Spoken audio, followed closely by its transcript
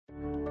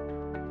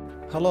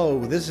Hello,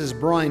 this is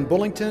Brian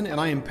Bullington, and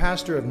I am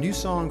pastor of New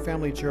Song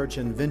Family Church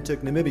in Windhoek,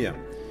 Namibia.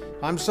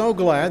 I'm so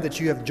glad that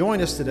you have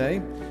joined us today,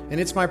 and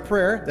it's my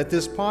prayer that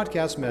this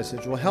podcast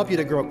message will help you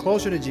to grow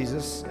closer to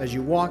Jesus as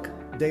you walk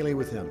daily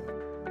with Him.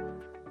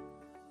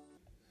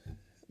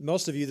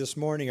 Most of you this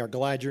morning are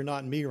glad you're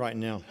not me right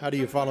now. How do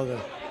you follow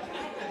that?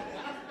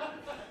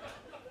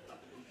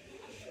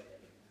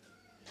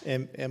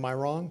 Am I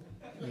wrong?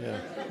 Yeah,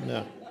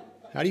 no.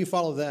 How do you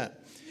follow that?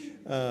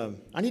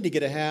 I need to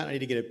get a hat. I need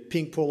to get a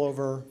pink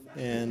pullover,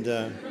 and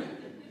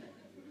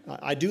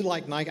I do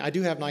like Nike. I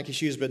do have Nike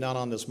shoes, but not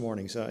on this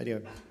morning.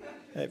 So,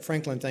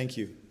 Franklin, thank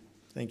you.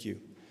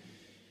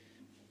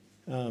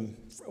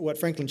 What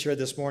Franklin shared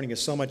this morning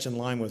is so much in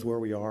line with where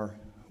we are,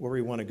 where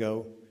we want to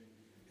go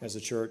as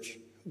a church,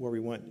 where we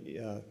want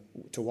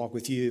to walk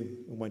with you.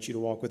 We want you to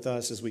walk with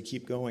us as we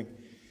keep going.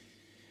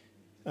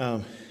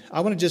 I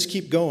want to just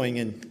keep going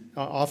and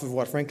off of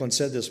what Franklin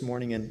said this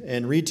morning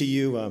and read to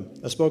you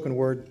a spoken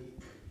word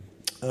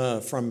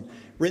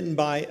written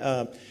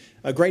by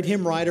a great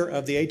hymn writer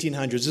of the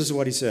 1800s. This is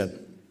what he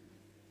said.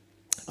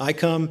 I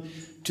come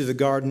to the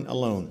garden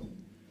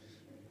alone,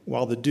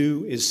 while the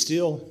dew is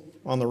still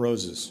on the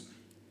roses,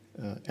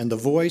 and the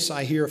voice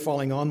I hear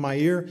falling on my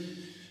ear,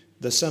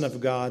 the Son of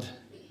God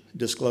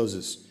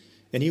discloses.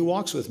 And He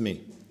walks with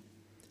me,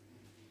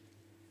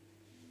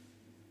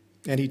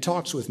 and He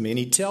talks with me, and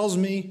He tells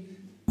me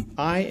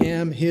I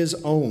am His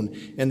own,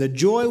 and the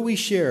joy we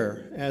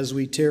share as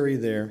we tarry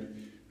there,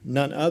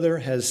 none other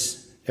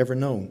has ever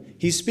known.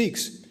 He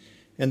speaks,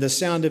 and the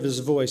sound of His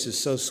voice is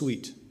so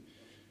sweet.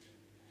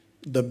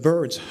 The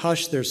birds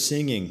hush their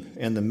singing,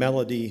 and the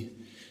melody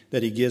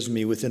that He gives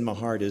me within my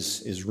heart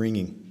is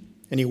ringing.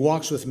 And He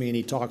walks with me, and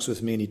He talks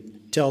with me, and He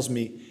tells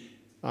me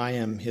I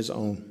am His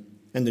own.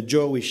 And the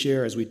joy we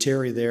share as we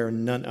tarry there,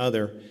 none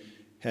other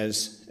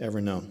has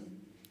ever known.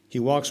 He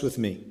walks with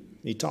me,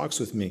 He talks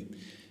with me,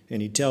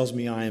 and He tells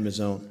me I am His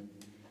own.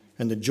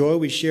 And the joy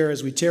we share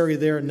as we tarry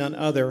there, none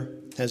other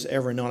has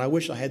ever known. I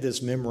wish I had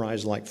this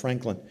memorized like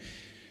Franklin.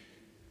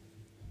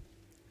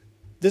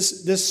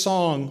 This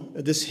song,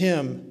 this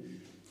hymn,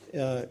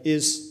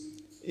 is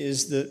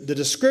the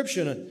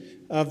description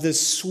of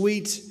this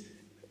sweet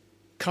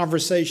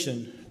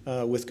conversation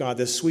with God,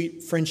 this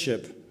sweet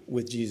friendship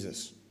with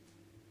Jesus.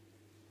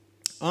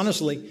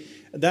 Honestly,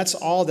 that's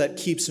all that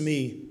keeps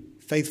me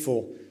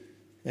faithful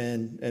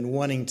and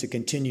wanting to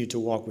continue to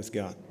walk with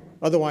God.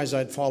 Otherwise,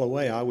 I'd fall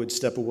away. I would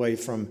step away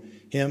from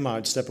Him.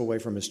 I'd step away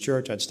from His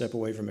church. I'd step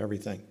away from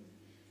everything.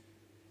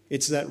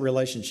 It's that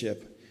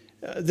relationship.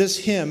 This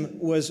hymn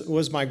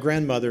was my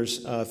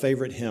grandmother's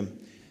favorite hymn.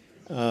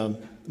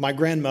 My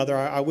grandmother,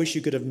 I wish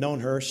you could have known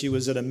her. She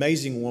was an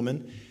amazing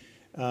woman.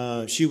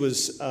 She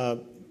was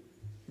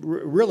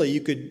really,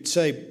 you could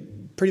say,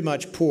 pretty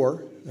much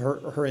poor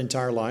her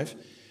entire life.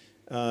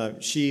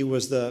 She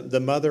was the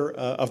mother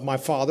of my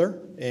father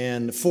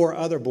and 4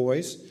 other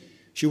boys.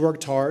 She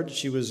worked hard.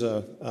 She was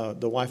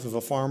the wife of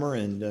a farmer,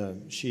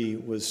 and she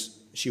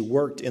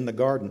worked in the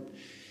garden.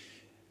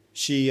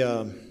 She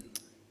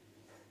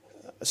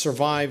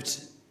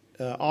survived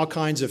all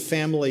kinds of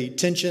family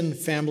tension,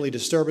 family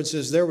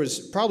disturbances. There was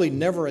probably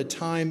never a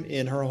time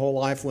in her whole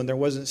life when there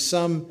wasn't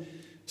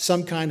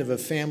some kind of a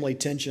family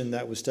tension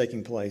that was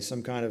taking place,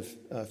 some kind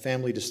of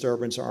family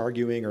disturbance or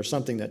arguing or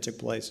something that took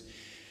place.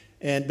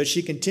 But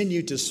she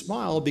continued to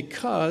smile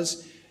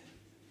because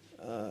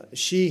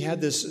she had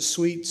this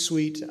sweet,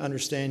 sweet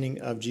understanding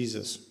of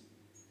Jesus.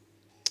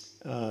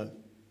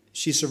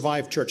 She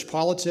survived church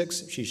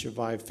politics. She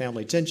survived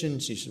family tension.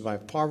 She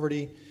survived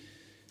poverty.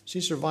 She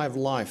survived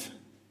life.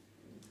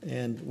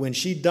 And when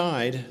she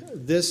died,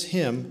 this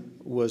hymn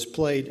was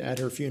played at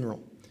her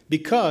funeral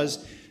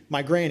because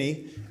my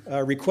granny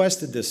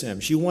requested this hymn.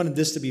 She wanted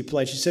this to be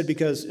played. She said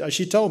because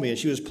she told me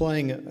she was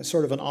playing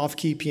sort of an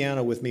off-key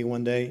piano with me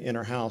one day in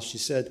her house. She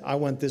said, I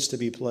want this to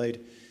be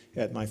played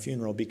at my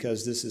funeral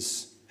because this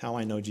is how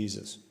I know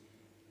Jesus.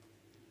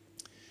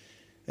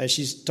 As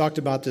she talked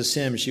about this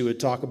hymn, she would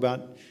talk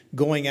about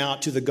going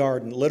out to the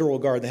garden, literal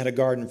garden. They had a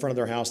garden in front of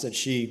their house that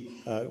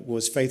she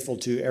was faithful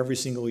to every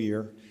single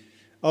year.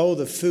 Oh,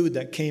 the food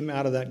that came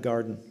out of that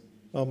garden.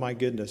 Oh, my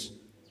goodness.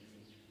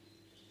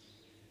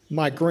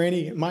 My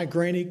granny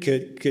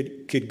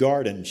could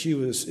garden. She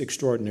was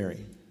extraordinary.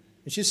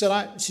 And she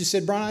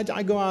said, Brian,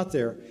 I go out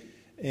there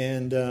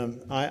and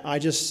I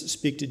just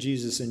speak to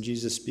Jesus and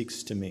Jesus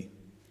speaks to me.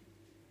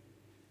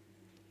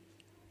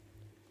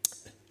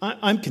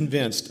 I'm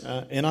convinced,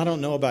 and I don't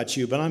know about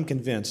you, but I'm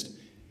convinced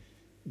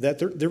that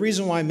the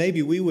reason why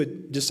maybe we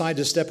would decide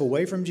to step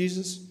away from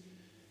Jesus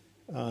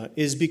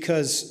is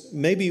because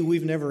maybe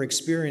we've never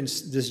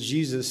experienced this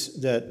Jesus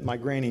that my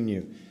granny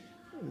knew.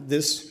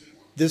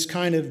 This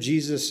kind of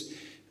Jesus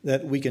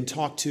that we can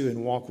talk to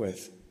and walk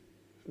with.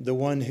 The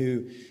one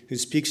who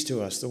speaks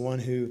to us, the one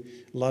who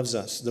loves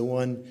us, the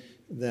one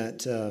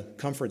that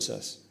comforts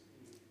us.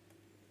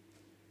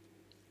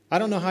 I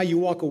don't know how you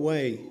walk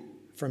away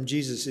from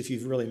Jesus if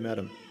you've really met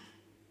Him.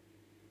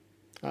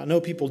 I know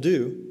people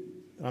do.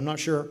 I'm not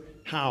sure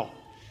how.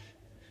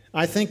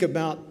 I think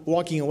about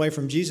walking away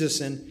from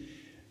Jesus, and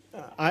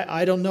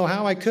I don't know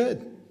how I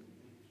could.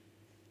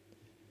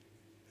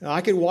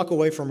 I could walk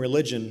away from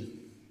religion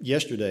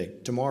yesterday,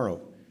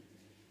 tomorrow.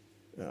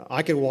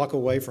 I could walk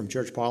away from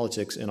church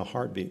politics in a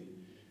heartbeat.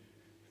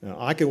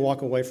 I could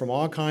walk away from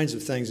all kinds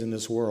of things in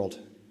this world.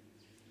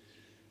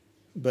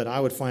 But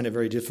I would find it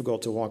very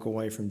difficult to walk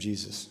away from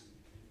Jesus.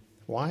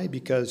 Why?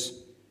 Because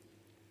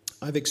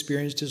I've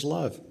experienced his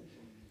love.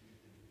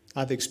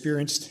 I've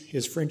experienced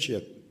his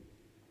friendship.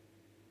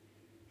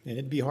 And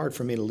it'd be hard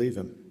for me to leave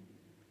him.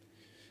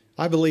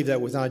 I believe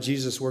that without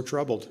Jesus, we're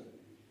troubled.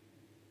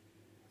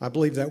 I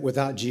believe that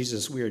without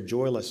Jesus, we are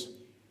joyless,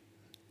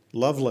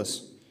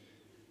 loveless,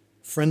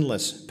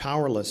 friendless,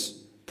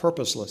 powerless,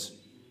 purposeless.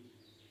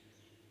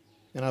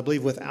 And I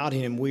believe without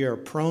him, we are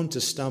prone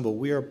to stumble.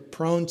 We are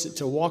prone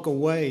to walk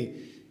away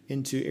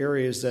into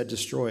areas that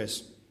destroy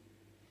us.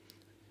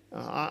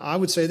 I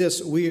would say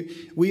this,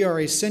 we are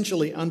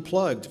essentially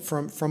unplugged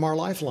from our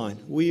lifeline.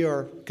 We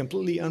are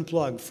completely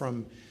unplugged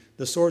from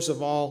the source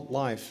of all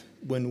life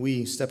when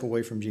we step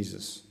away from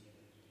Jesus.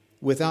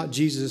 Without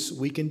Jesus,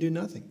 we can do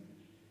nothing.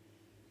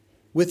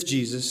 With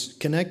Jesus,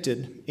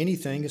 connected,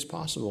 anything is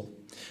possible.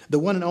 The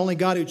one and only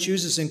God who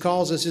chooses and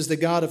calls us is the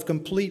God of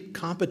complete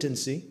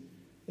competency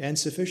and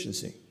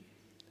sufficiency.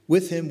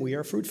 With him, we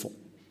are fruitful.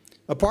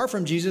 Apart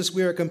from Jesus,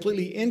 we are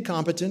completely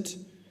incompetent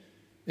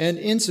and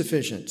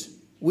insufficient.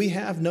 We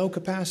have no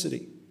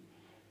capacity.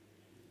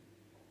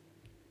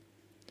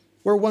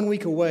 We're 1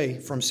 week away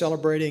from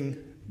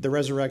celebrating the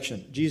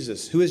resurrection.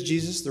 Jesus. Who is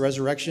Jesus? The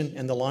resurrection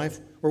and the life.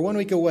 We're 1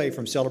 week away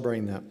from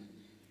celebrating that.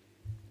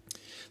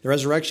 The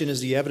resurrection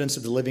is the evidence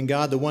of the living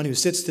God, the one who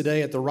sits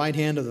today at the right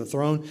hand of the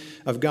throne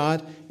of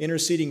God,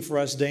 interceding for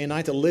us day and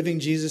night. The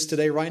living Jesus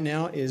today, right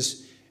now,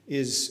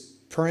 is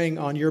praying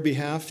on your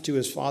behalf to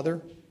his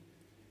Father.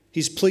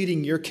 He's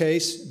pleading your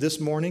case this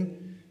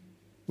morning.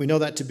 We know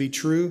that to be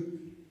true.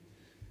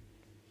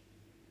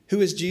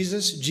 Who is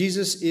Jesus?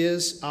 Jesus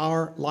is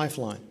our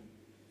lifeline.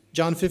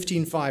 John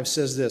 15:5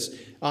 says this,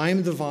 I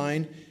am the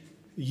vine,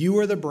 you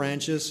are the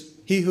branches.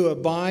 He who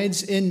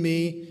abides in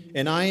me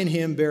and I in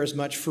him bears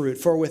much fruit.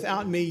 For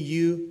without me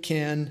you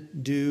can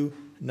do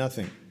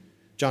nothing.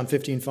 John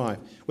 15:5.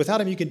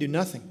 Without him you can do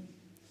nothing.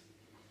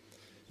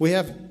 We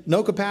have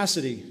no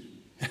capacity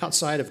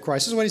outside of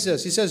Christ. This is what he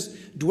says. He says,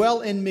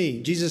 dwell in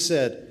me. Jesus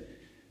said,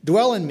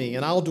 dwell in me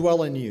and I'll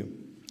dwell in you.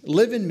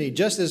 Live in me,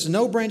 just as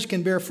no branch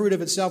can bear fruit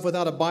of itself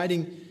without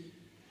abiding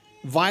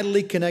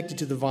vitally connected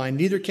to the vine.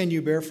 Neither can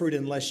you bear fruit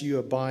unless you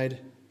abide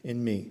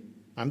in me.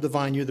 I'm the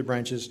vine, you're the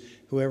branches.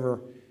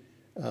 Whoever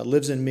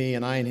lives in me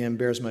and I in him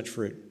bears much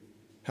fruit.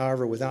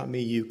 However, without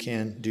me you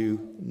can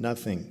do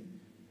nothing.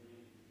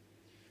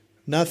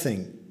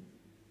 Nothing.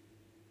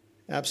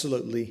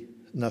 Absolutely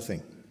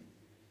nothing.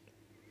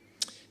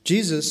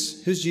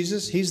 Jesus, who's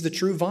Jesus? He's the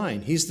true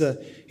vine. He's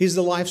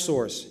the life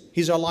source.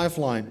 He's our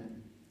lifeline.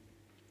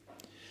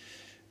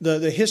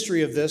 The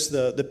history of this,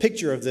 the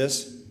picture of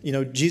this,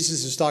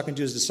 Jesus is talking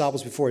to his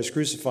disciples before he's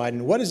crucified.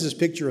 And what is this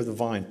picture of the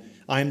vine?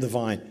 I am the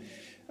vine.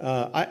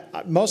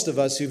 Most of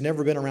us who've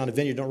never been around a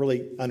vineyard don't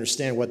really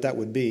understand what that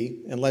would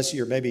be, unless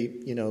you're maybe,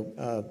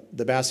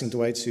 the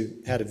Bassingthwaites who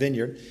had a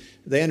vineyard.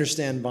 They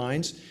understand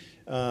vines.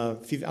 I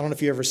don't know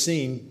if you've ever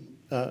seen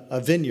a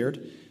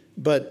vineyard,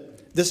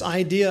 but this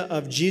idea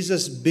of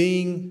Jesus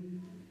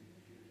being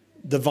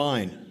the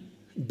vine,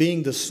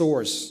 being the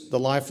source, the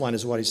lifeline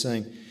is what he's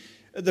saying.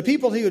 The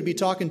people he would be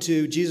talking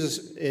to,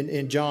 Jesus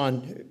in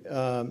John,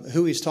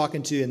 who he's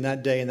talking to in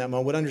that day, in that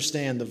moment, would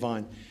understand the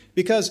vine.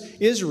 Because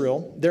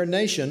Israel, their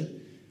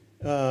nation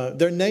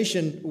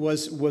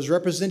was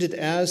represented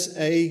as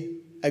a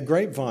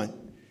grapevine.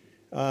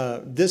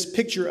 This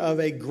picture of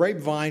a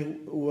grapevine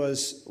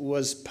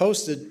was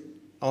posted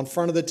on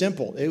front of the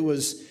temple. It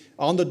was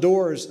on the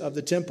doors of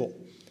the temple.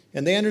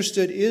 And they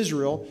understood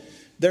Israel,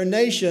 their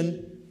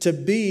nation, to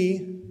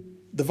be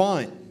the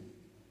vine.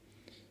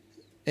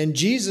 And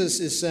Jesus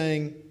is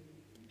saying,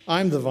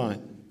 I'm the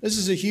vine. This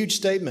is a huge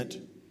statement.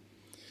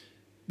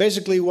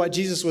 Basically, what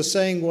Jesus was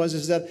saying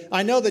is that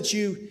I know that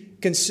you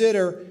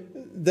consider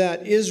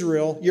that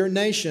Israel, your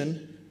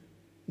nation,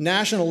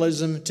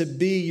 nationalism to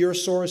be your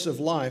source of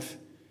life.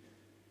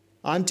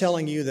 I'm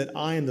telling you that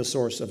I am the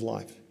source of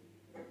life.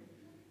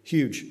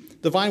 Huge.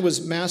 The vine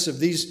was massive.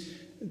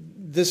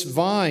 This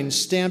vine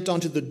stamped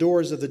onto the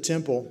doors of the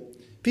temple.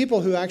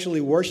 People who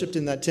actually worshipped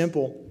in that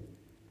temple,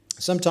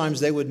 sometimes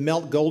they would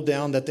melt gold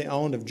down that they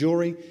owned of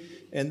jewelry,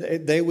 and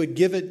they would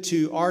give it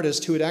to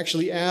artists who would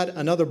actually add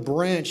another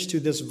branch to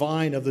this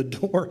vine of the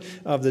door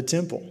of the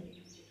temple.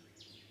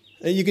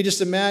 And you can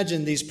just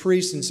imagine these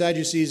priests and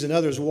Sadducees and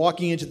others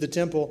walking into the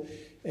temple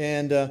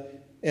and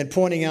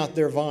pointing out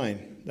their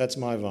vine. That's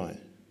my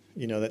vine,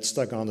 that's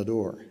stuck on the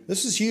door.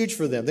 This is huge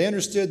for them. They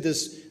understood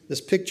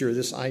this picture,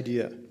 this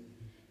idea.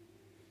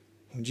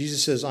 When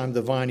Jesus says, I'm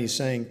the vine, he's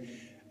saying,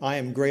 I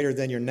am greater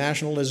than your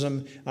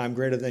nationalism. I'm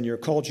greater than your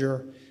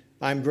culture.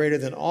 I'm greater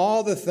than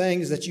all the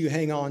things that you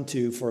hang on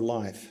to for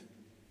life.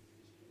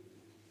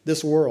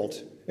 This world,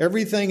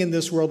 everything in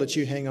this world that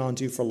you hang on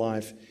to for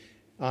life,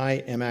 I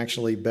am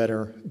actually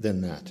better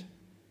than that.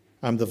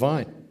 I'm the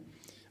vine.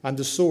 I'm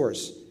the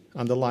source.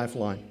 I'm the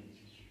lifeline.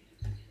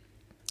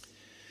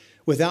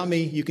 Without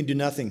me, you can do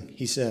nothing,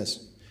 he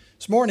says.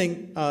 This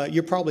morning,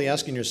 you're probably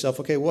asking yourself,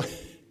 okay,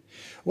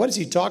 what is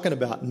he talking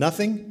about?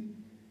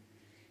 Nothing?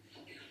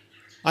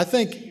 I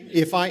think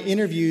if I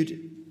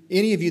interviewed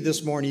any of you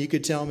this morning, you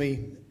could tell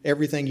me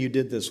everything you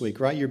did this week,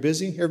 right? You're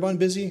busy? Everyone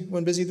busy?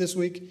 Everyone busy this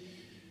week?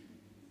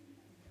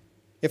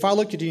 If I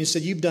looked at you and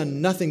said, you've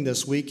done nothing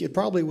this week, it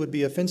probably would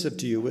be offensive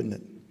to you, wouldn't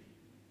it?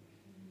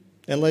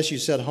 Unless you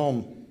sat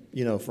home,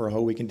 for a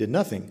whole week and did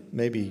nothing.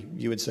 Maybe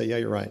you would say, yeah,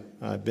 you're right.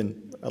 I've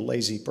been a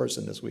lazy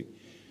person this week.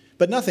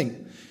 But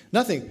nothing.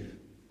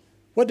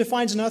 What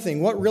defines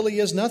nothing? What really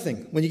is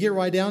nothing? When you get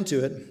right down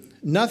to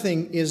it,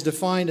 nothing is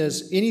defined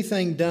as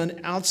anything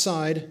done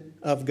outside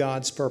of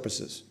God's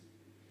purposes.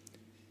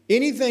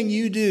 Anything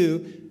you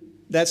do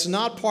that's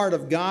not part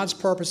of God's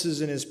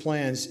purposes and His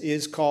plans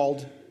is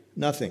called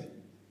nothing.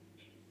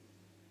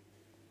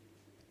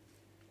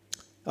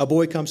 A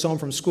boy comes home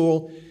from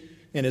school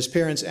and his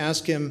parents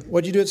ask him,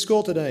 "What'd you do at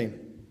school today?"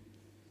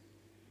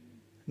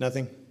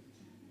 Nothing.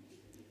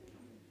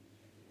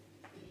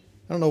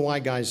 I don't know why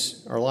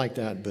guys are like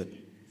that, but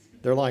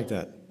they're like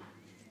that.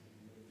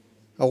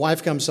 A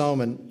wife comes home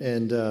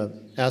and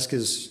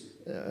asks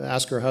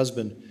her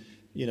husband,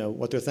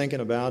 what they're thinking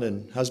about,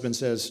 and husband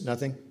says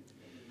nothing.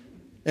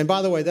 And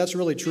by the way, that's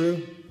really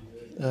true,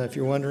 if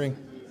you're wondering.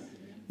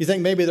 You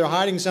think maybe they're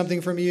hiding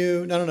something from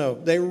you? No.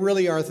 They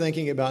really are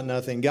thinking about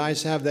nothing.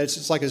 Guys have that.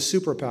 It's like a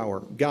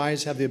superpower.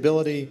 Guys have the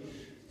ability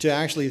to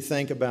actually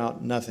think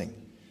about nothing.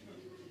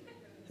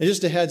 And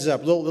just a heads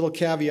up, little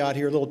caveat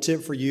here, a little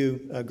tip for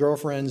you,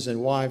 girlfriends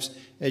and wives,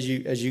 as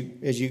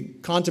you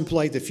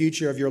contemplate the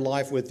future of your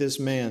life with this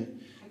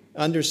man,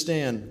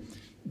 understand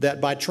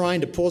that by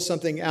trying to pull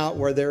something out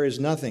where there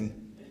is nothing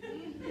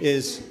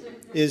is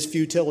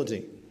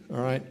futility.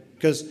 All right?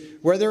 Because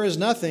where there is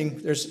nothing,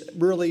 there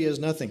really is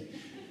nothing.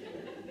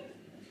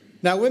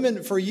 Now,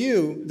 women, for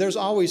you, there's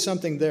always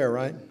something there,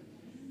 right?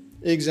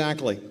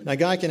 Exactly. Now, a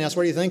guy can ask,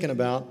 what are you thinking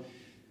about?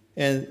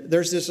 And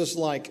there's just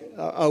like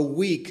a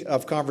week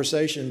of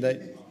conversation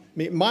that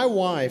my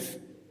wife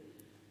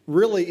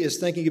really is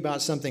thinking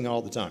about something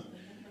all the time.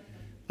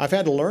 I've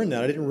had to learn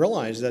that. I didn't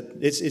realize that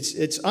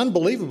it's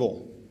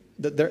unbelievable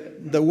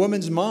that the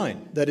woman's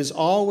mind that is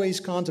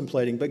always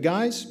contemplating. But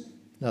guys,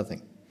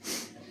 nothing.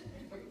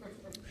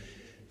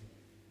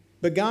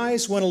 But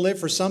guys want to live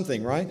for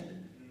something, right?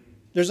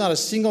 There's not a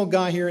single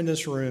guy here in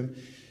this room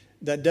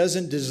that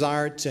doesn't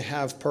desire to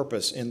have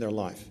purpose in their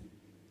life.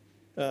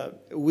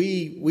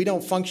 We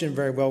don't function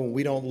very well when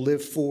we don't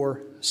live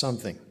for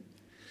something.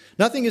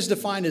 Nothing is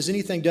defined as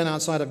anything done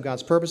outside of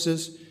God's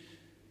purposes.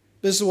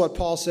 This is what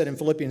Paul said in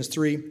Philippians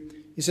 3.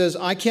 He says,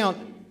 I count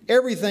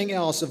everything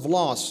else of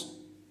loss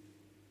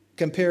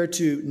compared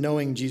to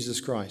knowing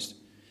Jesus Christ,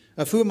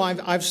 of whom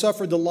I've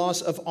suffered the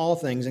loss of all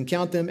things, and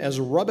count them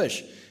as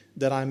rubbish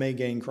that I may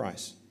gain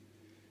Christ.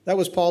 That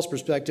was Paul's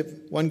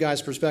perspective, one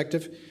guy's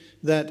perspective,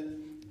 that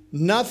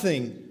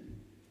nothing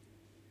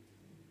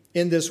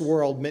in this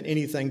world meant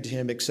anything to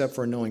him except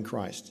for knowing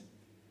Christ.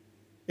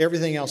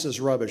 Everything else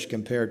is rubbish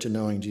compared to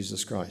knowing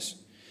Jesus Christ.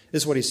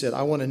 This is what he said,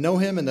 I want to know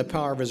him and the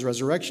power of his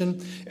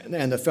resurrection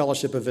and the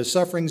fellowship of his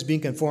sufferings, being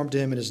conformed to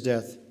him in his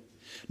death.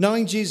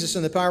 Knowing Jesus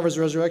and the power of his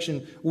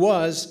resurrection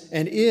was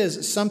and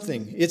is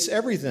something. It's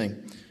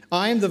everything.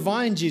 I am the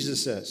vine,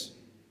 Jesus says.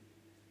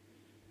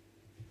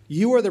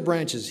 You are the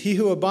branches. He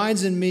who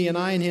abides in me and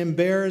I in him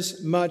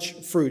bears much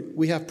fruit.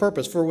 We have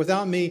purpose, for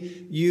without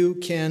me you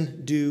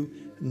can do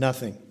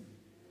nothing.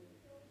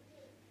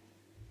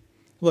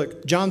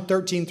 Look, John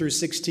 13 through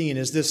 16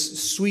 is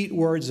this sweet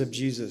words of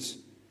Jesus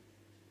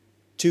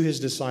to his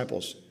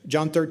disciples.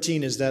 John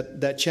 13 is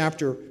that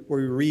chapter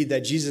where we read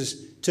that Jesus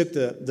took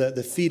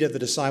the feet of the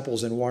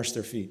disciples and washed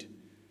their feet,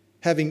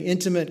 having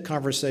intimate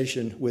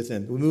conversation with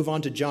them. We move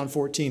on to John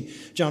 14.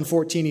 John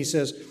 14, he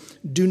says,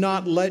 do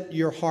not let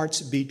your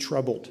hearts be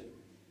troubled.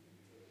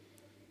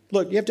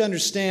 Look, you have to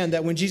understand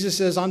that when Jesus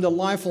says, I'm the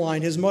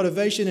lifeline, his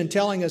motivation in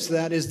telling us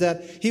that is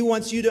that he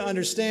wants you to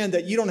understand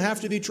that you don't have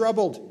to be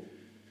troubled.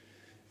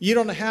 You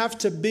don't have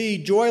to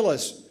be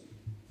joyless.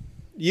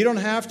 You don't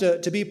have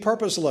to be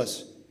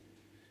purposeless.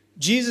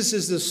 Jesus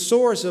is the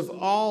source of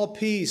all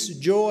peace,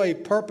 joy,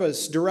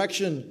 purpose,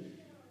 direction.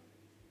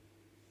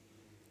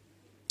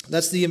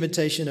 That's the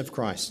invitation of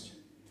Christ.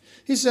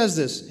 He says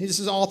this. This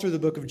is all through the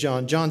book of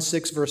John. John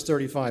 6, verse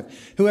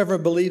 35. Whoever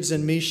believes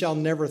in me shall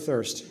never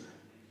thirst.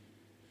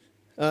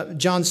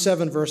 John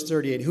 7, verse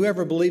 38.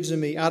 Whoever believes in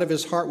me, out of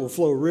his heart will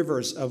flow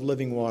rivers of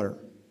living water.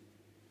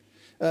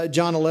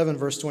 John 11,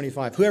 verse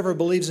 25. Whoever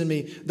believes in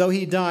me, though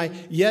he die,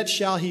 yet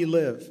shall he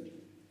live.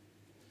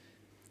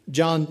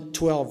 John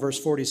 12, verse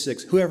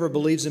 46. Whoever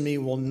believes in me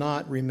will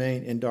not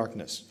remain in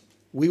darkness.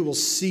 We will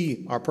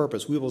see our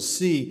purpose. We will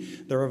see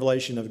the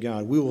revelation of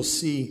God. We will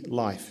see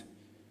life.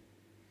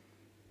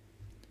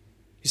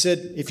 He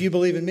said, if you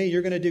believe in me,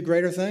 you're going to do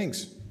greater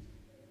things.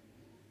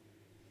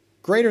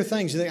 Greater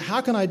things. You think, how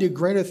can I do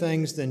greater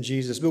things than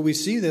Jesus? But we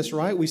see this,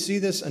 right? We see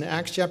this in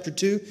Acts chapter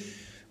 2.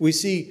 We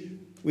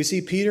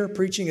see Peter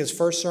preaching his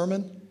first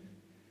sermon.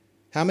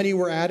 How many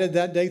were added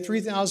that day?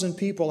 3,000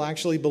 people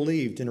actually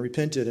believed and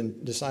repented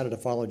and decided to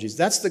follow Jesus.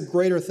 That's the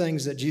greater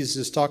things that Jesus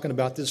is talking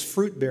about, this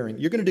fruit bearing.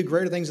 You're going to do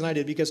greater things than I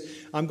did because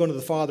I'm going to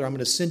the Father. I'm going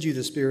to send you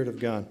the Spirit of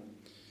God.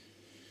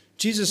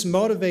 Jesus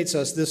motivates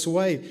us this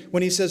way.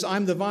 When he says,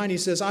 I'm the vine, he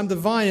says, I'm the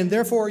vine, and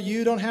therefore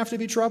you don't have to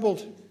be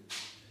troubled.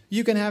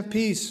 You can have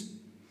peace.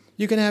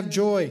 You can have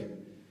joy.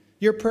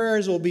 Your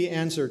prayers will be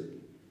answered.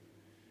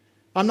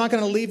 I'm not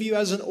going to leave you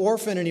as an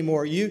orphan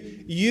anymore.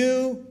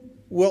 You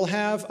will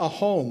have a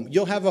home.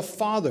 You'll have a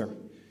father.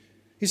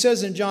 He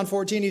says in John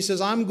 14, he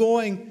says, I'm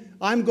going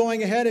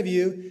ahead of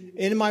you.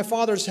 In my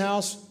Father's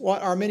house,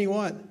 what? Are many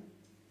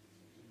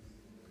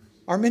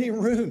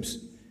rooms.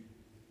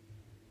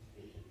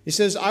 He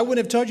says, I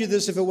wouldn't have told you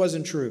this if it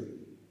wasn't true.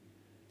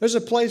 There's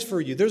a place for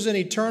you. There's an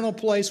eternal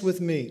place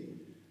with me.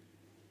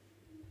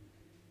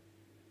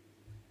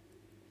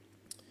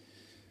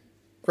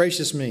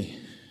 Gracious me.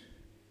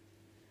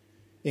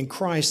 In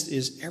Christ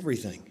is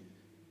everything.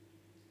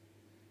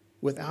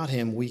 Without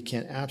him, we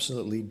can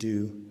absolutely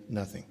do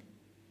nothing.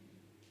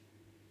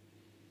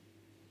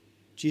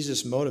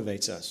 Jesus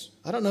motivates us.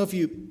 I don't know if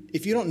you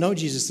don't know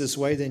Jesus this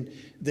way,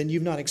 then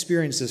you've not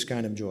experienced this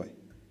kind of joy.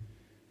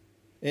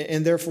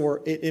 And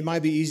therefore, it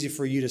might be easy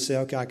for you to say,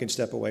 okay, I can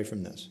step away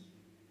from this.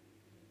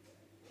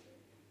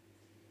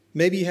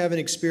 Maybe you haven't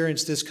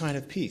experienced this kind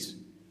of peace.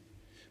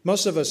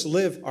 Most of us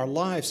live our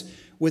lives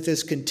with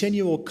this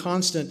continual,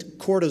 constant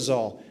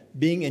cortisol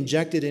being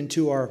injected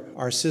into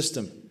our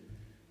system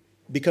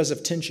because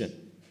of tension.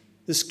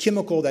 This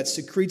chemical that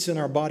secretes in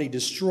our body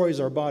destroys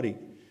our body.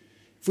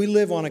 If we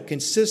live on a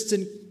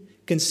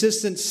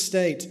consistent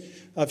state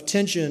of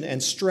tension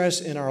and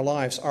stress in our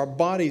lives, our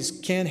bodies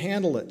can't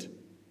handle it.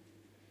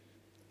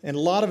 And a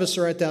lot of us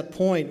are at that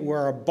point where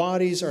our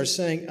bodies are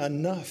saying,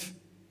 enough.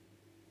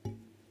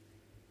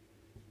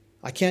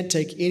 I can't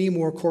take any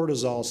more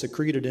cortisol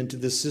secreted into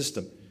this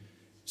system.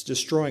 It's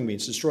destroying me.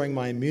 It's destroying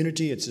my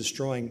immunity. It's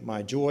destroying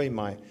my joy,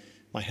 my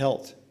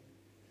health.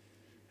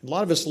 A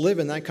lot of us live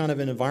in that kind of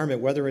an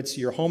environment, whether it's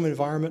your home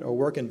environment or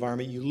work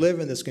environment. You live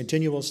in this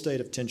continual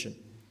state of tension,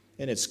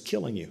 and it's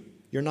killing you.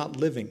 You're not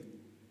living.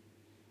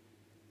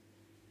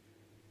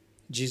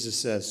 Jesus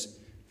says,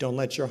 don't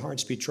let your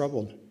hearts be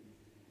troubled.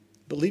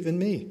 Believe in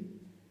me.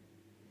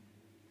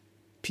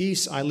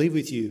 Peace I leave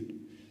with you.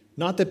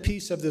 Not the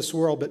peace of this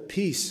world, but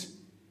peace.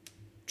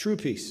 True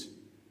peace.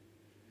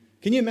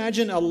 Can you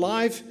imagine a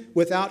life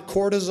without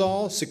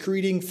cortisol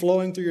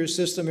flowing through your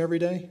system every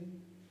day?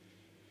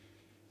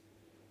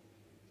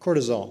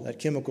 Cortisol, that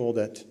chemical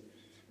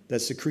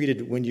that's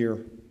secreted when you're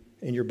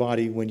in your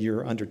body when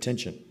you're under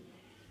tension.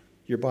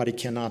 Your body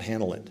cannot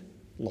handle it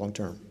long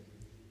term.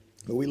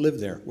 But we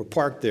live there. We're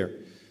parked there.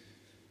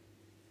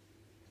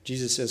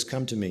 Jesus says,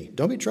 come to me.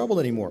 Don't be troubled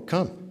anymore.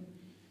 Come.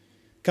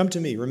 Come to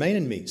me. Remain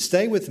in me.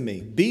 Stay with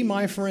me. Be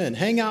my friend.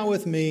 Hang out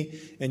with me,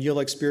 and you'll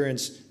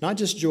experience not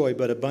just joy,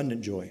 but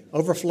abundant joy,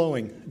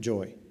 overflowing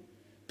joy,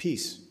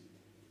 peace.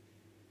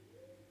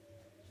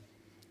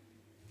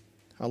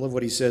 I love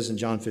what he says in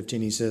John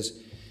 15. He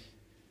says,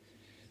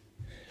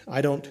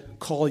 I don't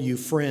call you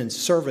friends,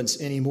 servants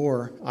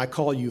anymore. I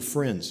call you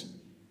friends.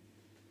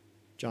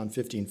 John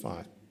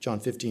 15:5. John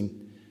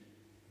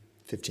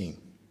 15:15.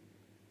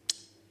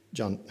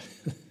 John.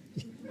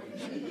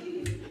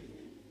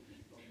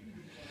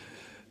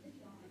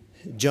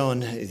 John,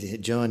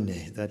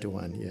 that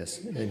one, yes.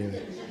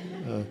 Anyway,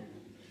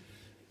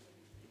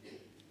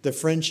 the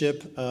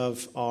friendship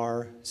of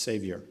our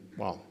Savior.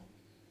 Wow.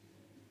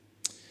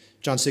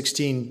 John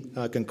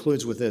 16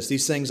 concludes with this.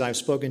 These things I've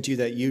spoken to you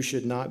that you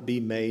should not be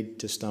made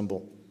to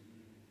stumble.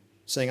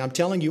 Saying, I'm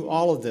telling you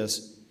all of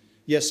this.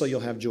 Yes, so you'll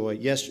have joy.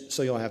 Yes,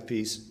 so you'll have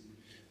peace.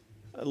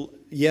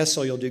 Yes,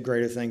 so you'll do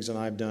greater things than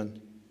I've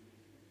done.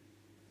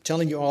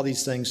 Telling you all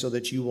these things so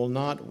that you will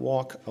not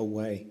walk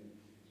away.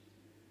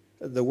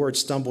 The word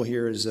stumble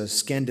here is a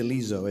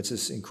scandalizo. It's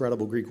this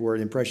incredible Greek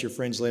word. Impress your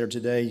friends later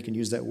today. You can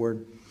use that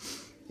word.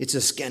 It's a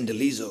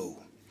scandalizo.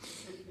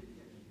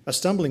 A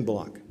stumbling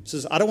block. It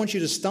says, I don't want you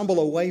to stumble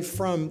away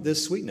from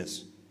this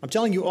sweetness. I'm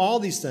telling you all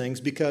these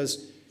things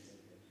because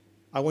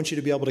I want you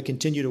to be able to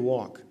continue to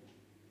walk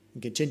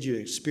and continue to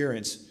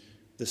experience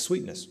the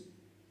sweetness.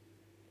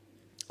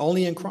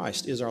 Only in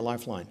Christ is our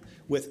lifeline.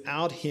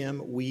 Without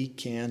him, we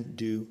can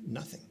do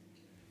nothing.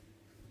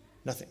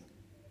 Nothing.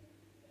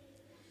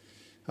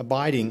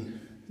 Abiding,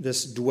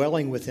 this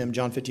dwelling with him,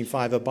 John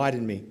 15:5, abide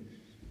in me.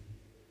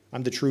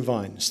 I'm the true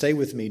vine. Stay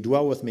with me,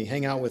 dwell with me,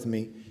 hang out with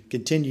me,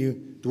 continue,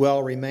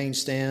 dwell, remain,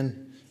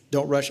 stand,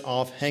 don't rush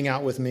off, hang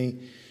out with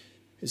me.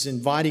 It's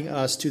inviting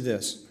us to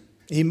this.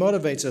 He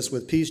motivates us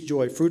with peace,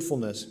 joy,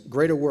 fruitfulness,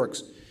 greater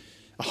works,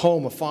 a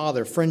home, a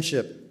father,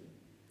 friendship.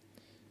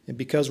 And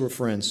because we're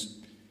friends,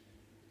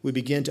 we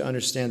begin to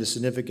understand the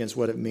significance,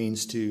 what it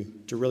means to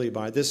really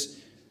abide.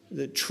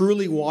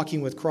 Truly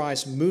walking with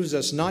Christ moves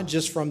us not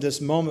just from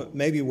this moment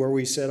maybe where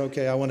we said,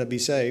 okay, I want to be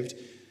saved,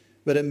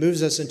 but it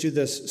moves us into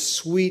this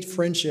sweet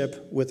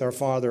friendship with our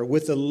Father,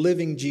 with the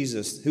living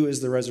Jesus, who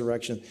is the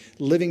resurrection,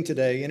 living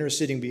today,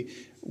 interceding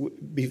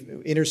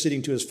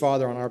to his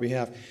Father on our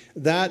behalf.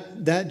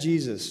 That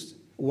Jesus,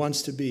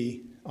 wants to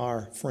be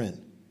our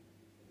friend.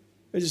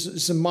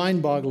 It's a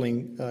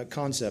mind-boggling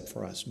concept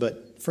for us,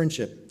 but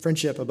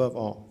friendship above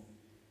all.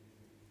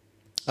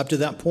 Up to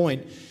that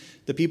point,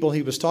 the people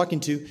he was talking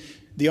to,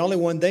 the only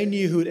one they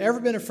knew who had ever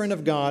been a friend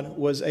of God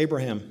was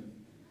Abraham.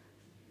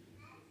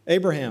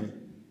 Abraham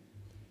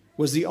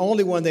was the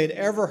only one they had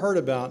ever heard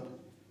about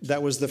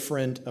that was the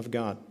friend of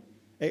God.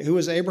 Who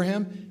was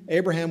Abraham?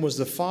 Abraham was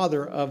the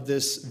father of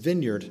this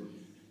vineyard,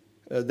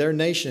 their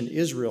nation,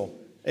 Israel.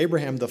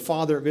 Abraham, the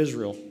father of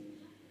Israel,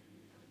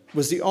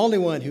 was the only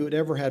one who had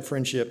ever had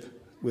friendship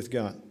with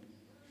God.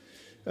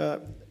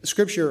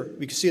 Scripture,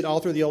 we can see it all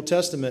through the Old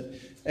Testament.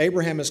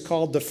 Abraham is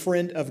called the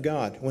friend of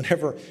God.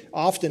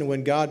 Often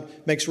when God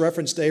makes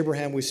reference to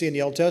Abraham, we see in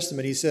the Old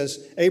Testament, he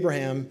says,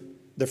 Abraham,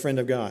 the friend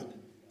of God.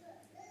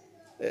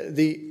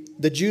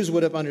 The Jews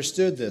would have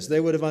understood this. They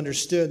would have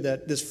understood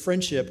that this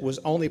friendship was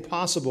only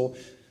possible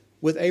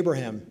with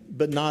Abraham,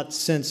 but not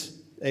since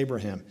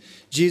Abraham.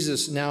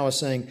 Jesus now is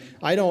saying,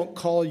 I don't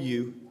call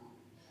you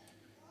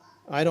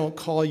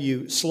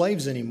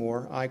slaves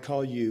anymore. I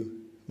call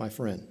you my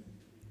friend.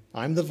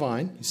 I'm the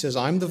vine. He says,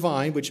 I'm the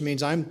vine, which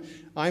means I'm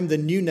the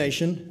new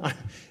nation.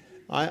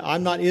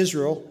 I'm not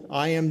Israel.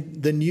 I am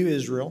the new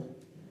Israel.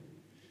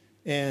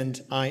 And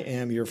I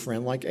am your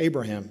friend. Like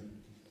Abraham,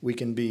 we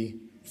can be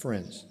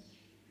friends.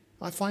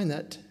 I find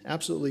that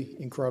absolutely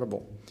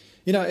incredible.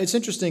 You know, it's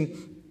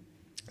interesting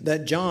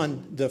that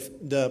John,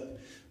 the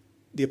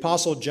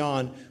Apostle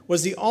John,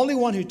 was the only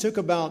one who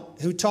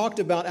talked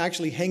about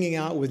actually hanging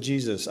out with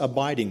Jesus,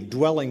 abiding,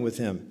 dwelling with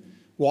him,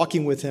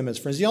 walking with him as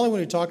friends. The only one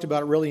who talked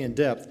about it really in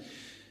depth.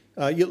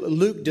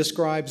 Luke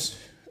describes,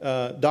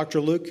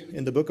 Dr. Luke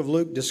in the book of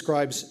Luke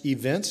describes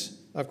events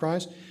of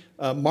Christ.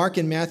 Mark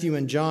and Matthew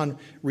and John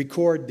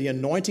record the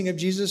anointing of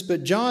Jesus,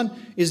 but John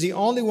is the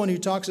only one who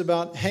talks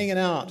about hanging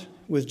out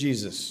with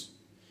Jesus.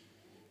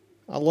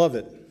 I love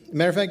it.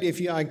 Matter of fact,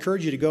 I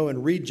encourage you to go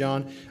and read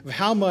John, of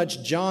how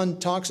much John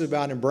talks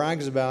about and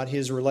brags about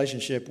his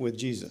relationship with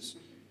Jesus.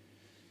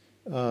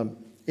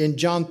 In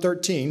John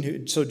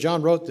 13, so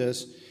John wrote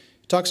this,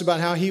 he talks about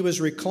how he was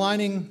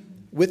reclining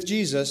with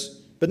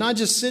Jesus, but not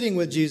just sitting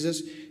with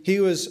Jesus, he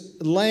was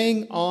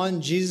laying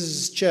on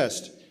Jesus'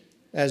 chest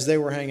as they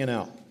were hanging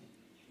out.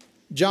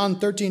 John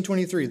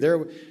 13:23,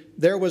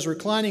 there was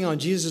reclining on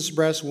Jesus'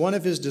 breast one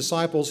of his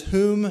disciples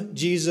whom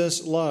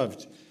Jesus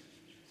loved.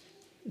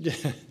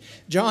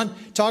 John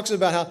talks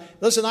about how,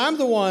 listen, I'm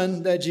the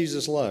one that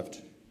Jesus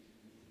loved.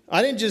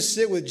 I didn't just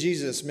sit with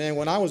Jesus, man.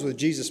 When I was with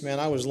Jesus, man,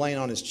 I was laying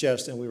on his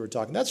chest and we were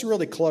talking. That's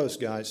really close,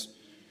 guys.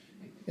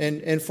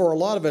 And for a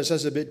lot of us,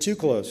 that's a bit too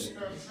close.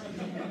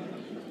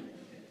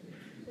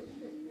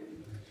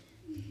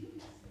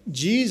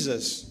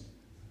 Jesus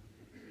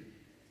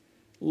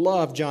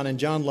loved John and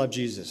John loved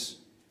Jesus.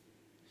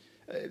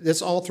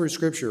 That's all through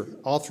Scripture,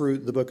 all through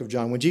the book of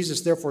John. When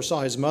Jesus therefore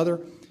saw his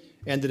mother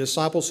and the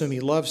disciples whom he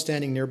loved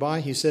standing nearby,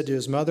 he said to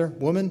his mother,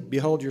 "Woman,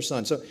 behold your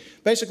son." So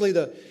basically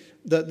the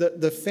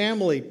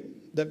family,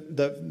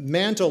 the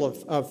mantle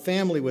of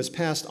family was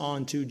passed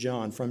on to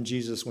John from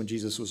Jesus when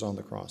Jesus was on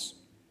the cross.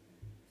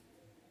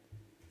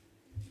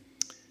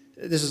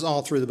 This is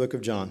all through the book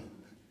of John.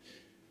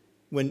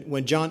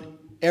 When John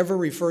ever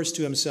refers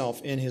to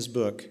himself in his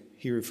book,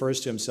 he refers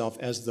to himself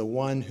as the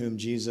one whom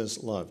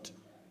Jesus loved.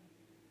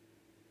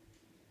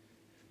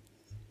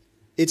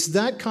 It's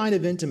that kind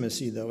of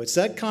intimacy, though. It's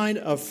that kind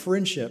of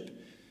friendship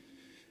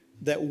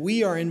that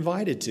we are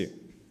invited to.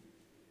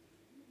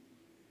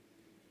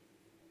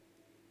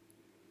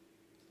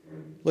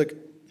 Look,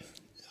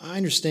 I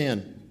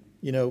understand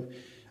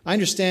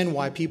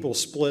why people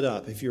split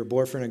up if you're a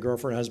boyfriend and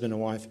girlfriend, husband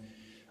and wife.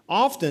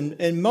 Often,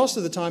 and most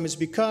of the time, it's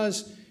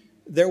because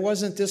there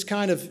wasn't this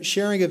kind of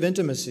sharing of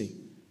intimacy.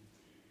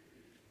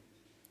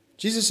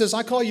 Jesus says,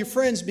 I call you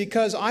friends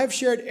because I've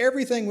shared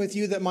everything with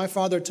you that my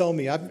Father told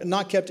me. I've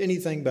not kept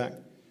anything back.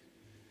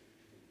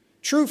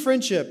 True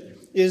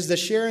friendship is the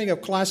sharing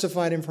of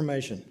classified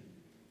information,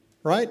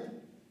 right?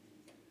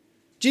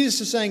 Jesus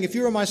is saying, if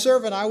you were my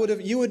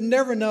servant, you would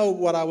never know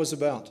what I was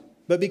about.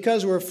 But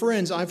because we're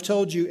friends, I've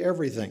told you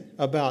everything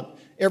about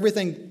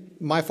everything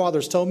my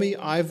Father's told me,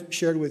 I've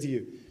shared with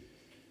you.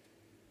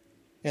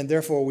 And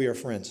therefore, we are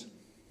friends.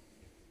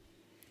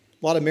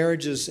 A lot of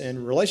marriages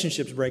and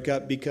relationships break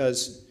up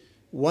because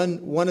one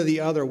or the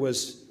other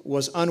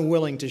was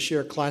unwilling to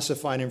share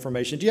classified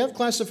information. Do you have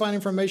classified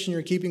information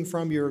you're keeping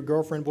from your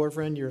girlfriend,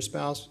 boyfriend, your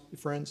spouse, your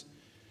friends?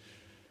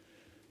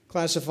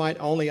 Classified,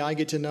 only I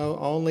get to know,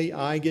 only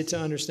I get to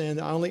understand,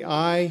 only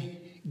I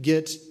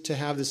get to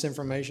have this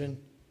information,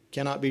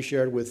 cannot be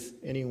shared with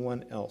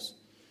anyone else.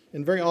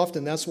 And very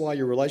often that's why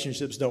your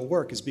relationships don't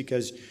work, is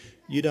because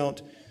you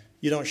don't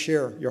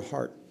share your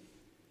heart.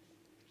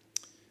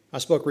 I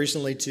spoke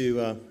recently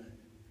to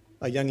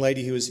a young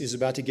lady who is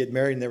about to get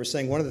married, and they were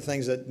saying one of the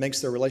things that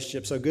makes their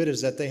relationship so good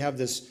is that they have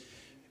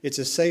it's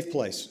a safe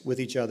place with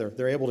each other.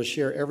 They're able to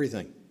share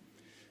everything.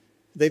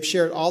 They've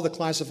shared all the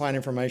classified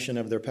information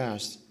of their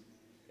past,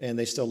 and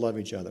they still love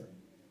each other.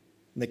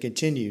 And they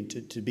continue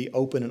to be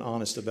open and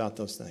honest about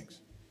those things.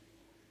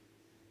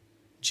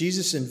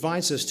 Jesus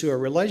invites us to a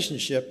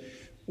relationship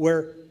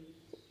where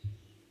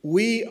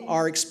we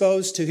are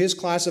exposed to his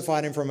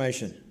classified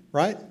information,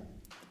 right?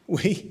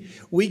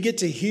 We get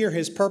to hear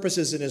his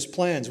purposes and his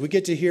plans. We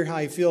get to hear how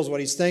he feels, what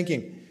he's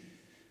thinking.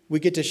 We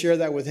get to share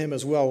that with him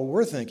as well, what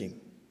we're thinking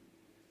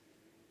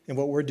and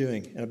what we're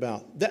doing and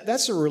about.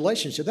 That's a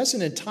relationship. That's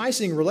an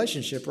enticing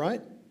relationship,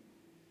 right?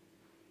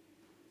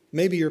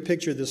 Maybe your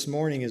picture this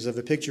morning is of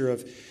a picture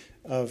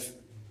of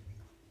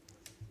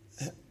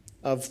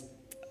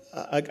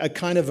a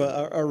kind of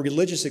a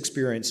religious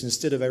experience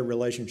instead of a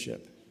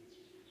relationship.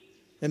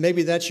 And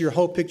maybe that's your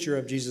whole picture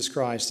of Jesus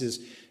Christ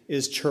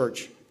is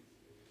church.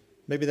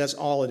 Maybe that's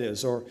all it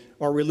is, or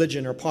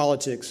religion or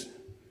politics.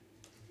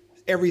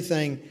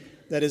 Everything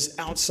that is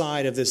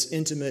outside of this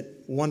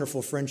intimate,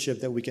 wonderful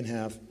friendship that we can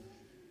have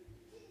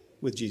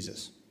with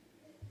Jesus.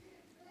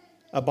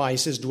 Abide, he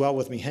says, dwell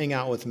with me, hang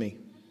out with me.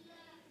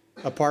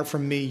 Apart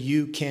from me,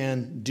 you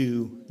can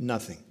do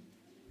nothing.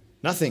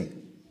 Nothing.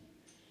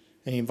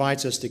 And he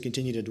invites us to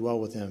continue to dwell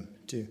with him,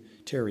 to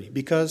tarry,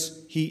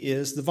 because he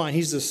is the vine.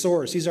 He's the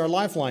source. He's our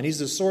lifeline. He's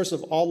the source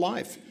of all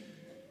life.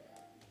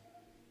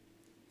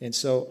 And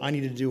so I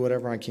need to do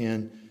whatever I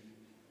can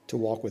to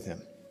walk with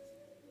him.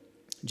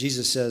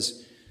 Jesus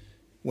says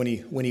when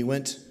he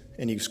went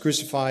and he was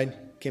crucified,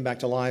 came back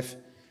to life,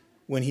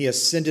 when he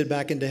ascended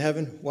back into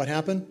heaven, what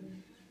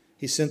happened?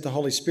 He sent the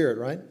Holy Spirit,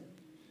 right?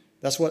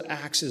 That's what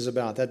Acts is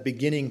about. That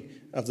beginning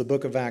of the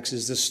book of Acts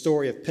is this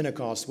story of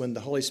Pentecost when the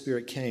Holy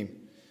Spirit came.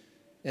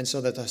 And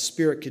so that the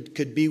Spirit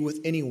could be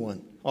with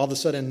anyone. All of a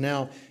sudden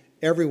now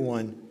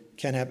everyone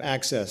can have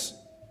access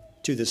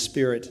to the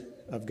Spirit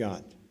of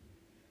God.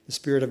 The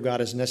Spirit of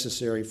God is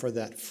necessary for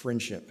that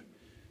friendship.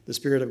 The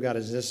Spirit of God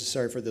is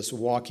necessary for this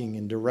walking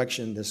in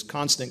direction, this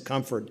constant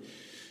comfort,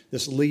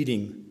 this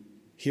leading,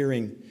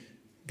 hearing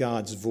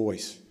God's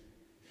voice.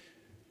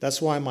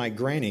 That's why my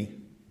granny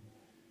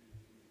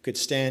could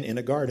stand in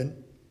a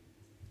garden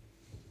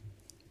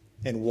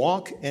and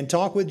walk and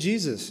talk with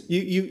Jesus.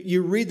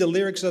 You read the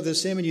lyrics of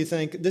this hymn and you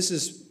think, this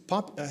is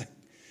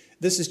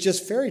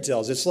just fairy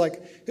tales. It's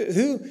like,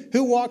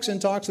 who walks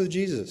and talks with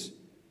Jesus?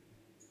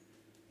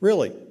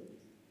 Really?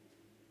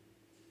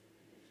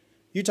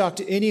 You talk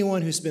to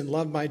anyone who's been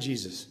loved by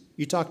Jesus.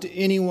 You talk to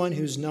anyone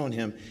who's known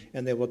him,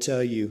 and they will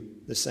tell you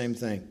the same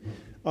thing.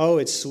 Oh,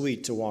 it's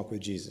sweet to walk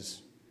with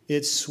Jesus.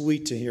 It's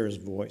sweet to hear his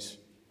voice.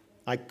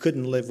 I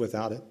couldn't live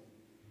without it.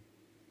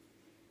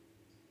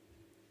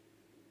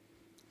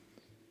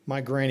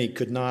 My granny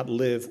could not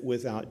live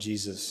without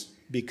Jesus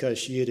because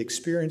she had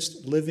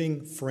experienced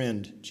living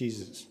friend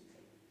Jesus.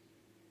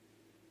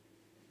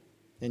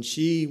 And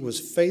she was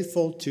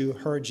faithful to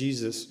her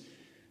Jesus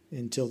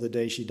until the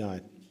day she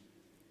died.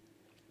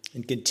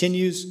 And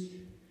continues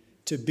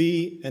to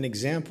be an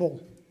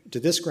example to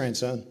this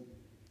grandson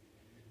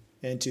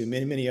and to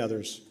many, many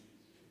others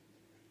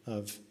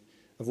of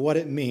what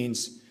it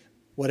means,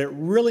 what it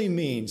really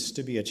means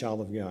to be a child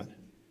of God.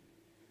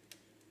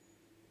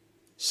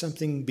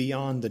 Something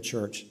beyond the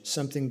church,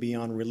 something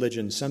beyond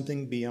religion,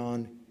 something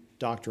beyond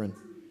doctrine.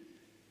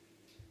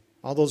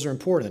 All those are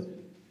important.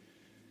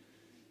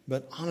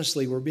 But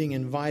honestly, we're being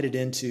invited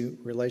into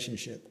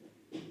relationship,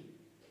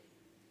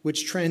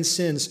 which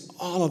transcends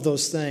all of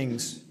those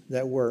things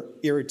that we're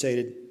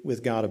irritated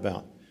with God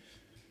about.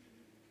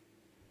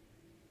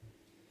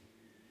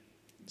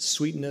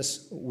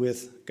 Sweetness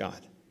with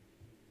God.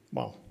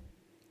 Wow.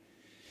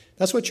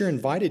 That's what you're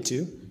invited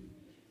to.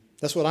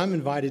 That's what I'm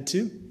invited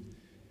to.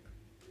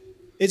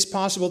 It's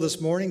possible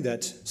this morning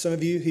that some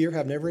of you here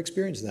have never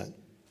experienced that.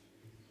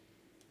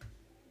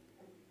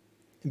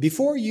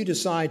 Before you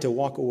decide to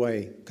walk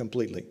away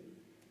completely,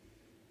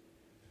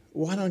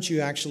 why don't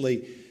you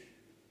actually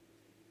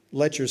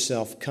let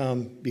yourself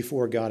come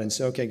before God and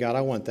say, okay, God,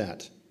 I want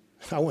that.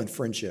 I want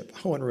friendship.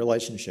 I want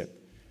relationship.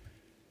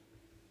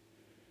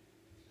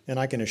 And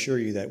I can assure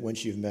you that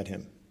once you've met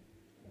him,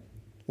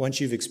 once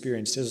you've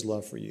experienced his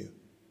love for you,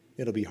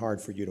 it'll be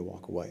hard for you to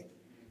walk away.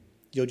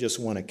 You'll just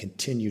want to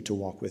continue to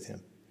walk with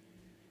him.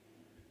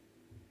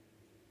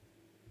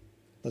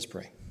 Let's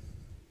pray.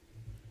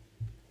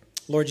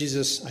 Lord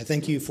Jesus, I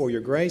thank you for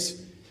your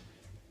grace.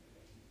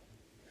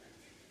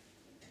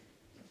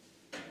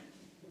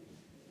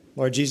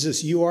 Lord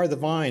Jesus, you are the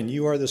vine.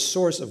 You are the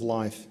source of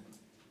life.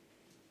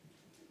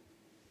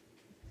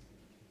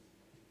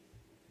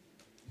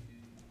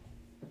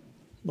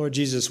 Lord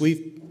Jesus,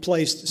 we've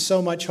placed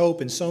so much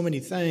hope in so many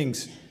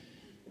things.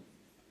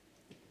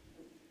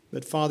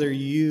 But Father,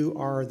 you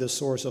are the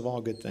source of all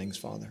good things,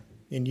 Father.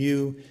 In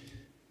you,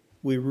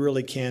 we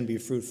really can be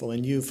fruitful.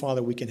 In you,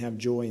 Father, we can have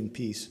joy and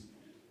peace.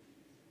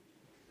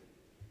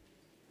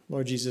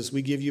 Lord Jesus,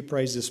 we give you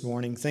praise this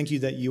morning. Thank you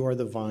that you are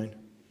the vine.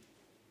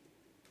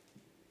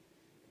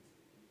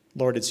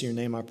 Lord, it's in your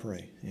name I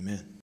pray.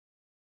 Amen.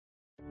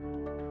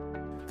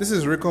 This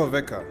is Rico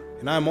Veka,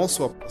 and I am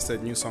also a pastor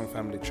at New Song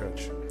Family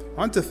Church. I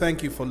want to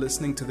thank you for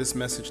listening to this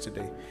message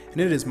today, and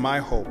it is my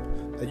hope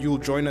that you will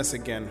join us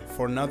again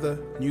for another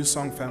New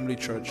Song Family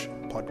Church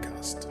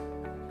podcast.